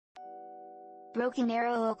Broken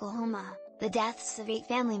Arrow, Oklahoma, the deaths of 8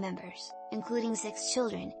 family members, including 6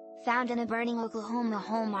 children, found in a burning Oklahoma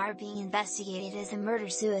home are being investigated as a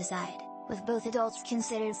murder-suicide, with both adults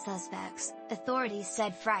considered suspects, authorities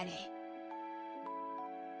said Friday.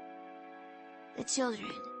 The children,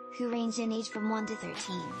 who range in age from 1 to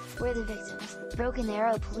 13, were the victims, Broken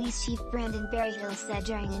Arrow Police Chief Brandon Berryhill said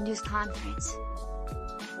during a news conference.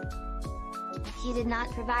 He did not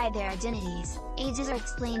provide their identities, ages or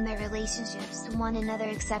explain their relationships to one another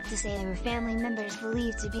except to say they were family members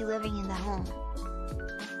believed to be living in the home.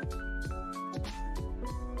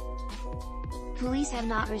 Police have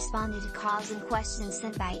not responded to calls and questions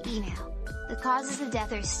sent by email. The causes of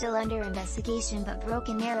death are still under investigation, but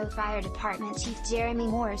Broken Arrow Fire Department Chief Jeremy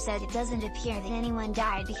Moore said it doesn't appear that anyone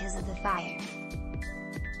died because of the fire.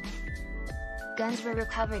 Guns were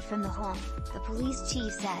recovered from the home, the police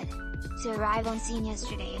chief said. To arrive on scene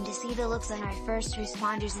yesterday and to see the looks on our first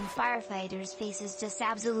responders and firefighters' faces just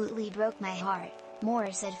absolutely broke my heart,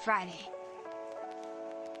 Moore said Friday.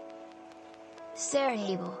 Sarah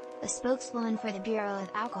Abel, a spokeswoman for the Bureau of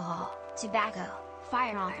Alcohol, Tobacco,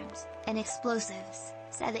 Firearms, and Explosives,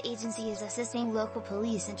 said the agency is assisting local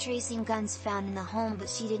police in tracing guns found in the home, but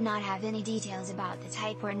she did not have any details about the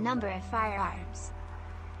type or number of firearms.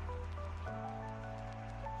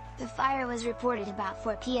 The fire was reported about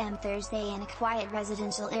 4 p.m. Thursday in a quiet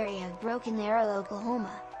residential area of Broken Arrow,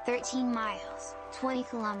 Oklahoma, 13 miles, 20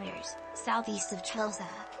 kilometers, southeast of Tulsa.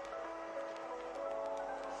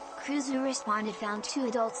 Crews who responded found 2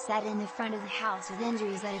 adults dead in the front of the house with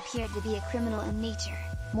injuries that appeared to be criminal in nature,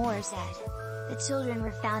 Moore said. The children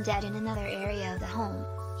were found dead in another area of the home,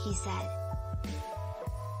 he said.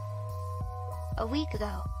 A week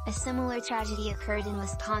ago, a similar tragedy occurred in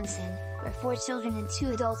Wisconsin, where 4 children and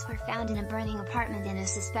 2 adults were found in a burning apartment in a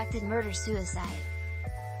suspected murder-suicide.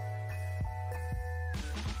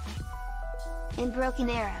 In Broken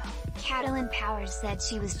Arrow, Catalin Powers said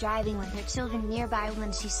she was driving with her children nearby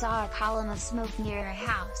when she saw a column of smoke near her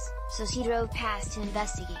house, so she drove past to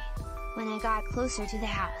investigate. When I got closer to the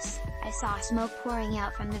house, I saw smoke pouring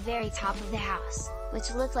out from the very top of the house, which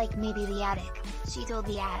looked like maybe the attic, she told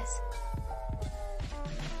the AS.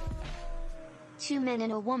 2 men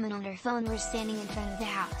and a woman on her phone were standing in front of the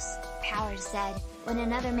house, Powers said, when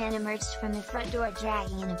another man emerged from the front door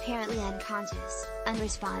dragging an apparently unconscious,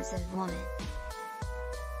 unresponsive woman.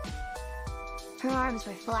 Her arms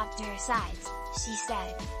were flopped to her sides, she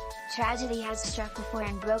said. Tragedy has struck before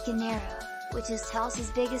in Broken Arrow, which is Tulsa's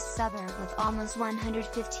biggest suburb with almost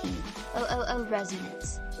 115,000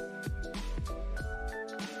 residents.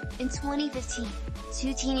 In 2015,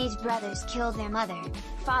 2 teenage brothers killed their mother,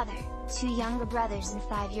 father, 2 younger brothers and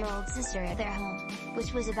 5-year-old sister at their home,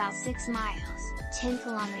 which was about 6 miles, 10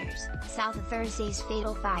 kilometers, south of Thursday's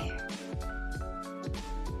fatal fire.